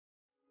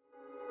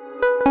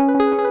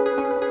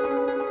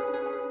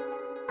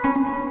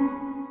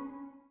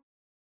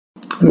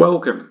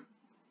Welcome.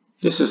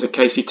 This is a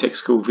Casey Tech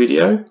School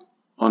video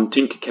on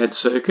Tinkercad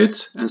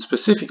circuits and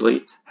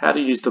specifically how to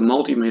use the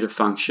multimeter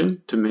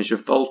function to measure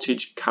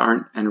voltage,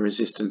 current and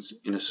resistance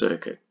in a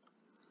circuit.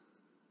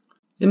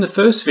 In the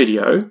first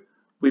video,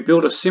 we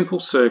built a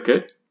simple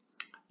circuit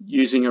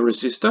using a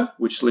resistor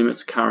which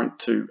limits current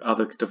to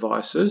other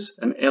devices,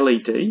 an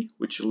LED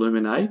which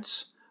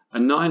illuminates, a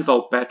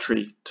 9-volt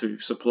battery to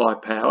supply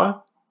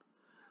power,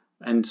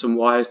 and some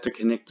wires to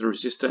connect the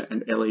resistor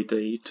and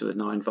LED to the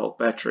 9-volt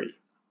battery.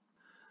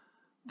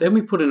 Then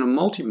we put in a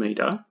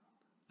multimeter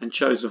and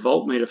chose a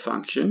voltmeter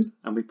function,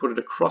 and we put it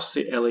across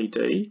the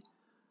LED,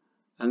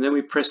 and then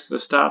we pressed the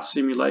start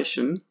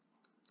simulation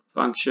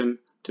function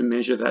to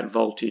measure that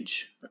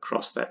voltage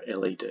across that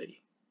LED.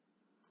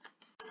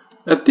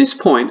 At this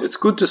point, it's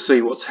good to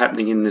see what's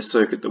happening in this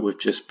circuit that we've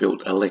just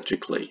built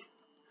electrically.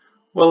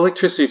 Well,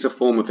 electricity is a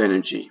form of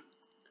energy,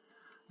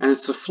 and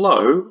it's the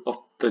flow of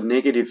the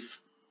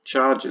negative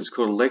charges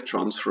called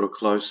electrons through a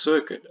closed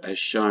circuit, as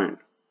shown.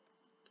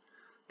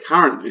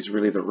 Current is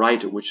really the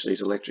rate at which these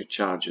electric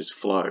charges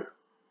flow.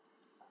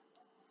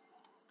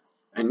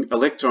 And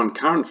electron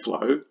current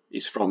flow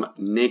is from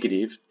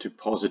negative to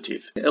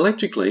positive.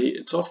 Electrically,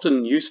 it's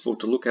often useful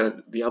to look at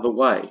it the other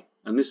way,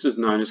 and this is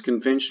known as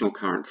conventional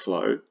current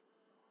flow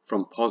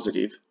from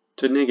positive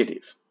to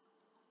negative.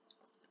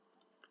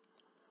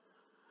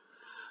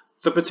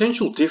 The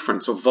potential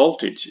difference of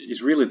voltage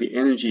is really the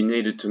energy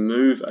needed to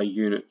move a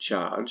unit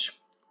charge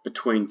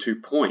between 2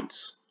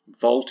 points.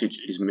 Voltage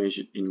is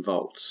measured in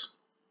volts.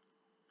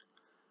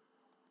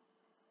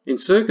 In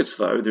circuits,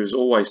 though, there is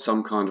always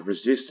some kind of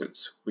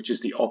resistance, which is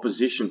the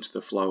opposition to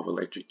the flow of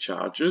electric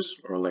charges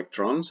or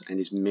electrons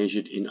and is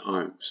measured in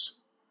ohms.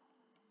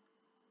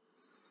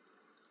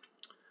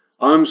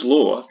 Ohm's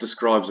law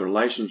describes a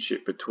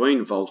relationship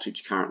between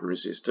voltage, current and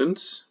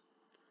resistance,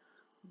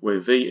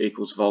 where V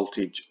equals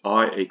voltage,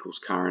 I equals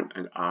current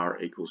and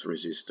R equals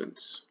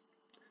resistance.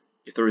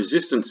 If the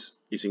resistance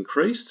is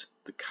increased,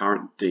 the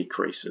current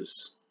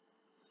decreases.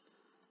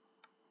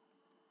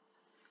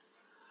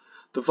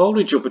 The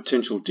voltage or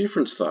potential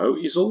difference, though,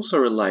 is also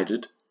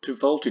related to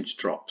voltage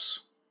drops.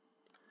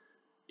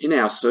 In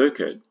our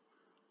circuit,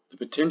 the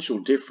potential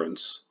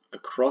difference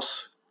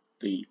across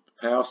the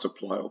power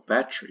supply or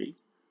battery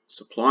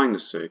supplying the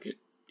circuit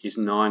is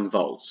 9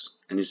 volts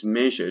and is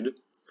measured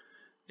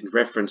in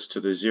reference to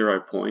the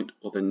 0 point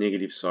or the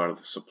negative side of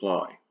the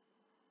supply.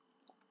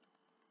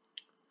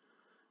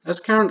 As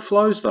current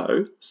flows,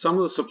 though, some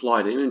of the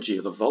supplied energy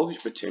of the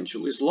voltage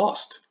potential is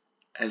lost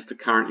as the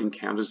current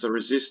encounters the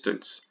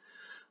resistance.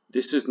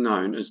 This is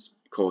known as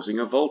causing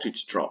a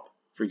voltage drop.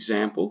 For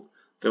example,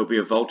 there will be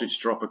a voltage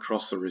drop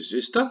across the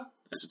resistor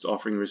as it's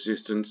offering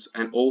resistance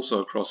and also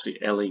across the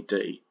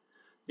LED.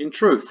 In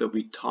truth, there will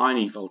be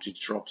tiny voltage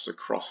drops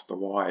across the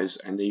wires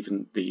and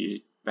even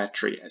the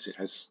battery as it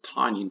has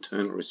tiny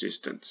internal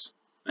resistance.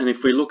 And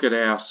if we look at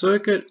our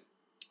circuit,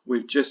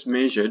 we've just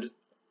measured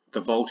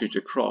the voltage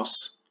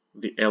across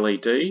the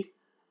LED,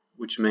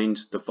 which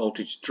means the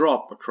voltage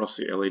drop across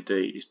the LED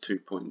is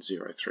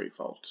 2.03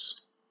 volts.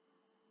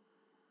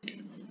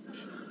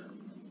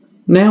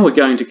 Now we're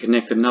going to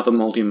connect another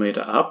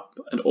multimeter up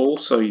and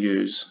also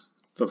use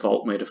the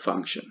voltmeter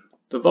function.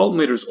 The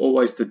voltmeter is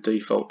always the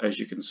default, as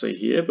you can see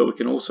here, but we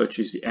can also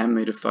choose the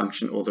ammeter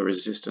function or the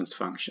resistance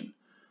function.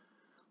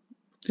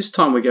 This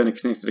time we're going to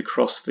connect it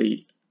across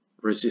the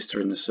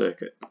resistor in the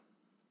circuit.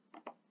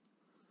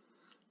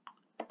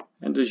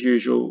 And as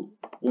usual,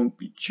 we'll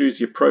choose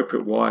the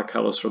appropriate wire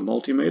colors for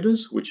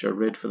multimeters, which are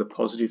red for the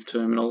positive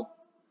terminal,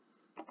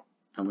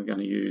 and we're going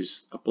to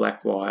use a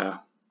black wire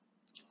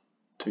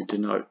to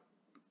denote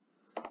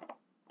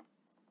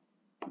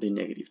the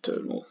negative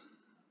terminal.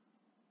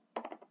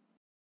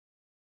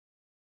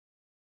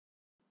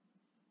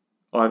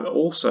 I've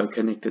also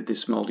connected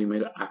this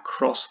multimeter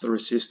across the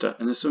resistor,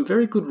 and there's some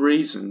very good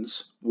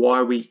reasons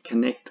why we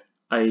connect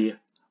a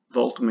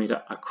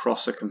voltmeter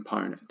across a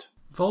component.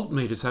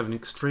 Voltmeters have an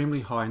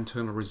extremely high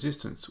internal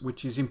resistance,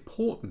 which is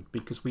important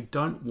because we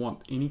don't want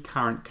any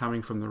current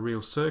coming from the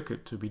real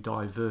circuit to be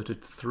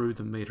diverted through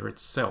the meter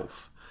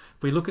itself.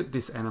 If we look at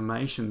this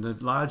animation, the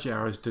large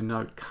arrows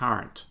denote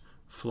current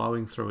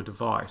flowing through a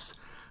device.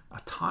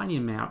 A tiny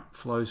amount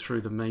flows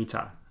through the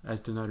meter,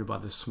 as denoted by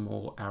the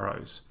small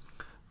arrows.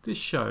 This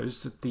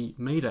shows that the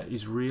meter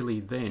is really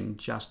then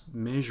just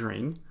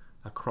measuring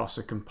across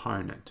a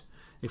component.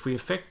 If we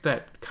affect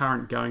that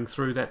current going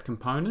through that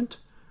component,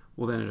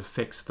 well, then it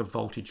affects the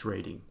voltage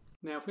reading.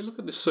 Now, if we look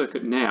at the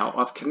circuit now,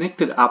 I've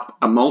connected up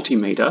a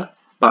multimeter,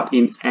 but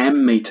in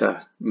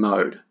ammeter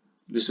mode.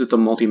 This is the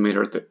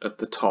multimeter at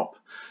the top.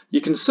 You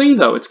can see,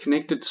 though, it's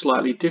connected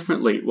slightly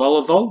differently. While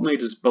the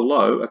voltmeters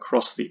below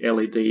across the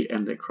LED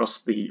and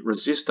across the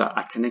resistor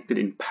are connected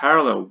in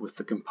parallel with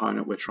the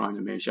component we're trying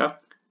to measure,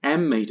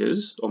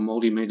 ammeters or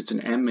multimeters in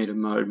ammeter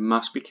mode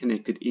must be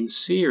connected in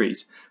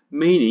series,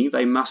 meaning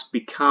they must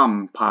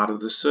become part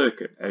of the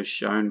circuit as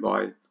shown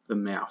by the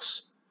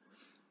mouse.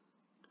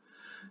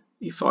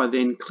 If I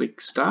then click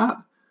start,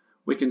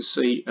 we can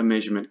see a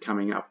measurement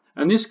coming up.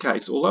 In this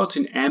case, although it's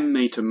in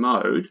ammeter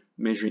mode,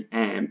 measuring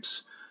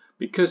amps,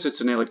 Because it's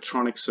an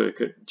electronic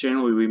circuit,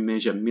 generally we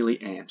measure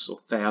milliamps or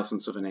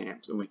thousandths of an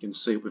amp, and we can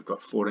see we've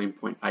got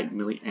 14.8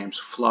 milliamps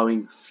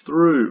flowing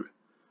through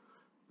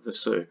the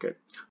circuit.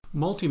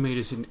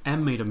 Multimeters in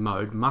ammeter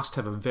mode must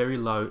have a very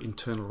low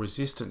internal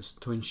resistance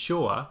to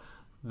ensure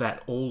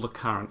that all the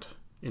current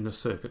in the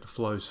circuit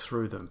flows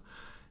through them.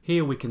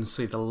 Here we can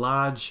see the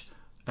large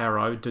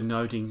arrow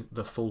denoting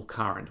the full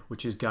current,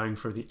 which is going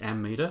through the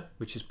ammeter,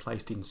 which is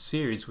placed in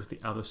series with the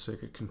other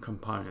circuit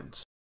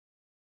components.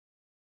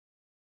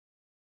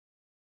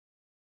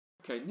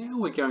 Okay, now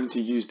we're going to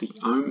use the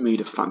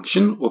ohmmeter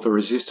function or the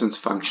resistance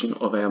function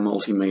of our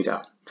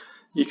multimeter.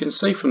 You can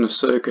see from the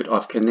circuit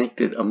I've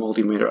connected a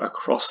multimeter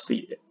across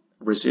the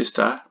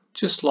resistor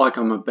just like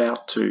I'm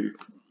about to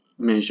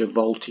measure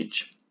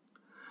voltage.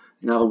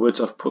 In other words,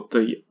 I've put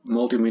the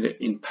multimeter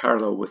in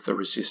parallel with the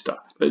resistor.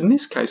 But in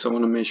this case I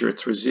want to measure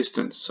its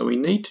resistance, so we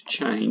need to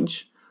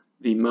change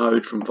the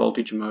mode from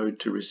voltage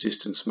mode to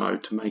resistance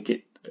mode to make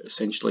it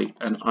essentially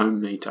an ohm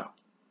meter.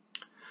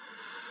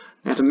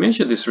 Now to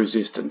measure this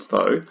resistance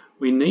though,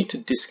 we need to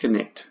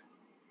disconnect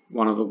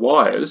one of the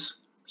wires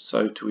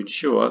so to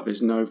ensure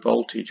there's no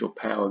voltage or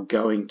power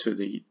going to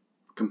the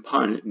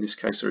component, in this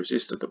case a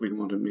resistor, that we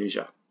want to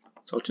measure.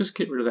 So I'll just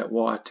get rid of that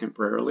wire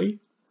temporarily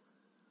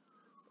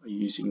by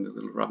using the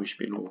little rubbish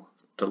bin or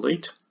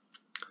delete.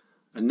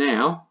 And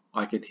now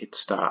I can hit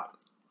start.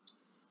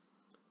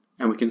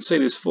 And we can see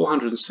there's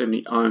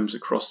 470 ohms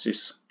across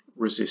this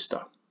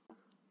resistor.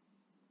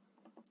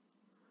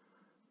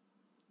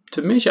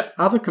 To measure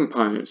other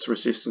components'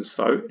 resistance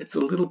though, it's a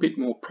little bit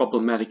more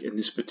problematic in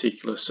this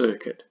particular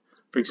circuit.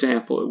 For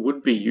example, it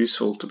would be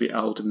useful to be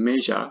able to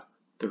measure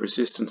the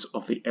resistance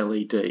of the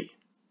LED.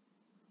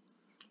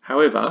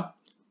 However,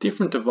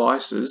 different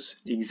devices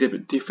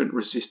exhibit different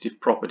resistive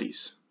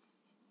properties.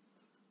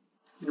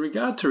 In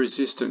regard to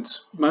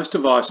resistance, most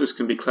devices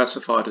can be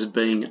classified as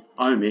being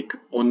ohmic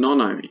or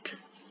non-ohmic.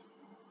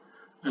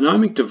 An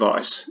ohmic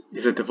device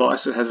is a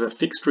device that has a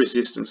fixed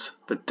resistance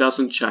that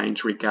doesn't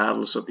change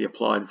regardless of the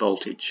applied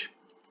voltage.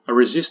 A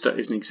resistor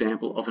is an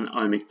example of an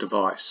ohmic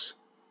device.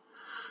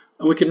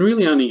 And we can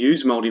really only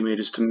use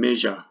multimeters to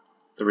measure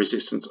the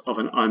resistance of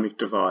an ohmic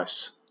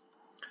device.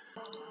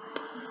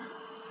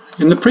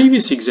 In the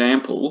previous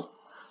example,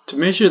 to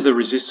measure the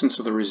resistance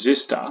of the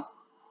resistor,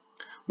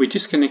 we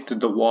disconnected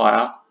the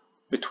wire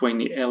between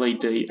the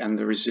LED and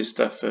the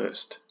resistor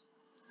first.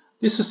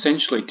 This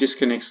essentially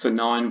disconnects the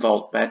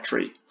 9-volt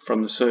battery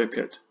from the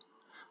circuit.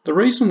 The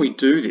reason we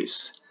do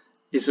this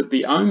is that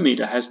the ohm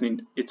meter has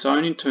its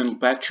own internal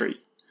battery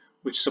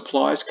which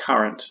supplies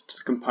current to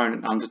the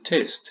component under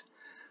test.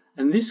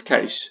 In this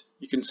case,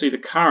 you can see the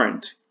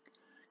current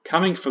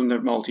coming from the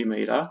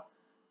multimeter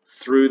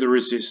through the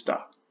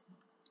resistor.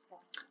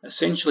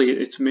 Essentially,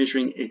 it's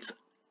measuring its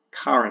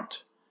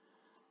current.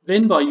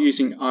 Then by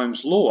using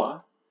Ohm's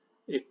law,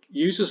 it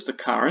uses the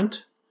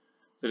current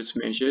that it's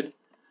measured,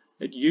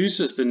 it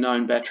uses the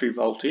known battery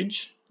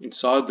voltage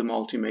inside the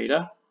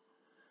multimeter,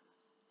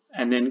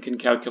 and then can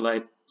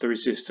calculate the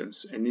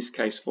resistance, in this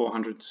case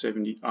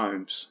 470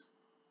 ohms.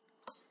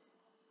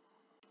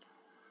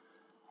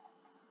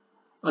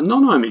 A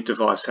non-ohmic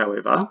device,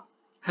 however,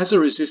 has a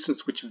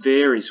resistance which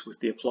varies with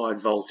the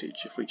applied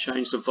voltage. If we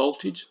change the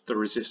voltage, the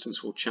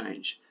resistance will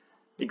change.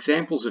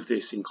 Examples of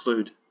this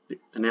include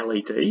an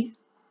LED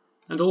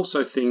and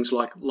also things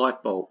like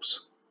light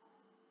bulbs.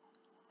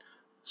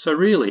 So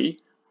really,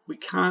 we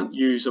can't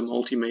use a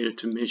multimeter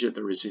to measure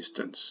the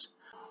resistance.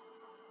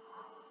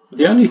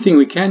 The only thing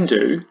we can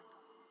do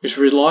is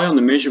rely on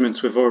the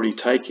measurements we've already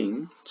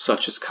taken,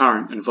 such as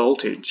current and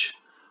voltage,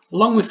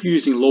 along with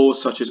using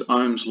laws such as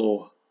Ohm's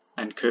law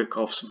and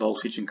Kirchhoff's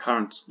voltage and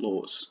current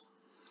laws.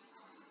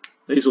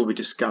 These will be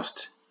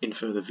discussed in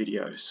further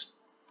videos.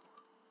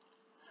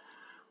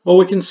 Well,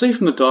 we can see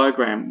from the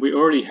diagram we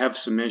already have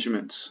some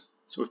measurements.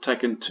 So we've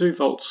taken 2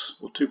 volts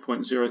or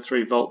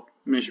 2.03 volt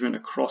measurement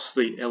across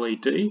the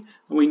LED, and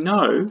we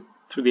know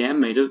through the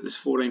ammeter that there's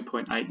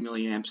 14.8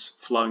 milliamps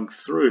flowing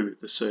through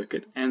the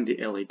circuit and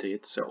the LED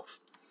itself.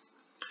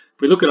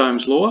 If we look at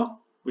Ohm's law,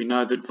 we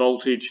know that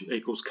voltage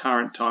equals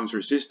current times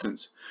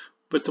resistance.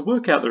 But to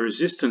work out the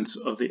resistance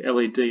of the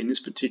LED in this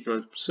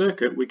particular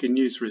circuit, we can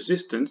use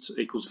resistance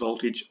equals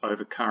voltage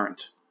over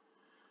current.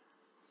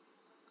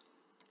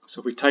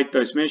 So if we take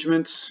those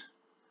measurements,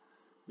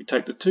 we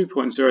take the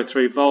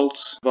 2.03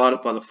 volts, divide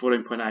it by the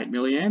 14.8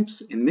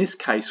 milliamps. In this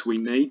case, we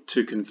need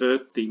to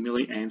convert the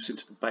milliamps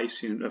into the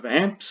base unit of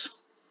amps.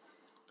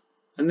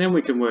 And then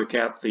we can work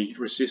out the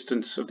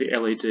resistance of the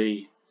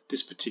LED at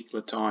this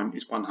particular time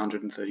is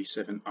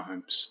 137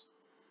 ohms.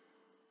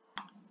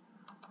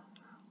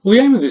 Well,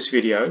 the aim of this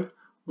video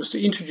was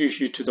to introduce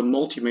you to the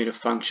multimeter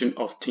function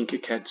of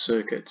Tinkercad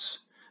circuits,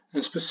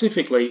 and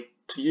specifically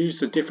to use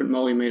the different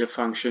multimeter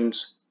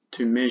functions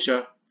to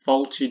measure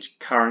voltage,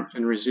 current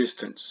and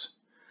resistance.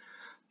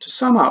 To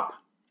sum up,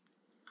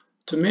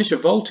 to measure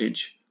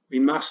voltage, we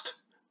must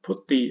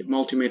put the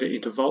multimeter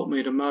into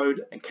voltmeter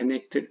mode and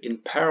connect it in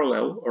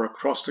parallel or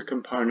across the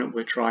component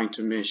we're trying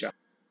to measure.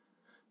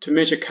 To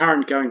measure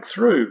current going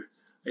through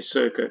a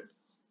circuit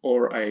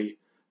or a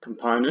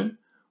component,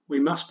 we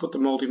must put the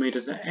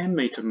multimeter to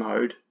ammeter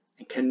mode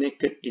and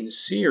connect it in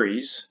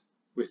series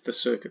with the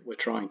circuit we're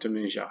trying to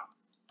measure.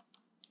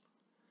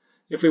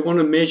 If we want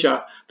to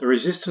measure the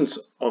resistance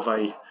of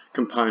a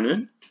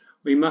component,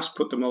 we must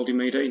put the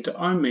multimeter into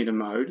ohmmeter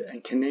mode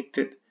and connect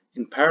it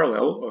in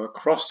parallel or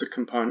across the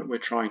component we're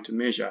trying to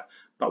measure,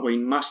 but we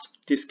must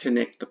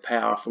disconnect the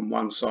power from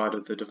one side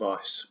of the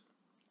device.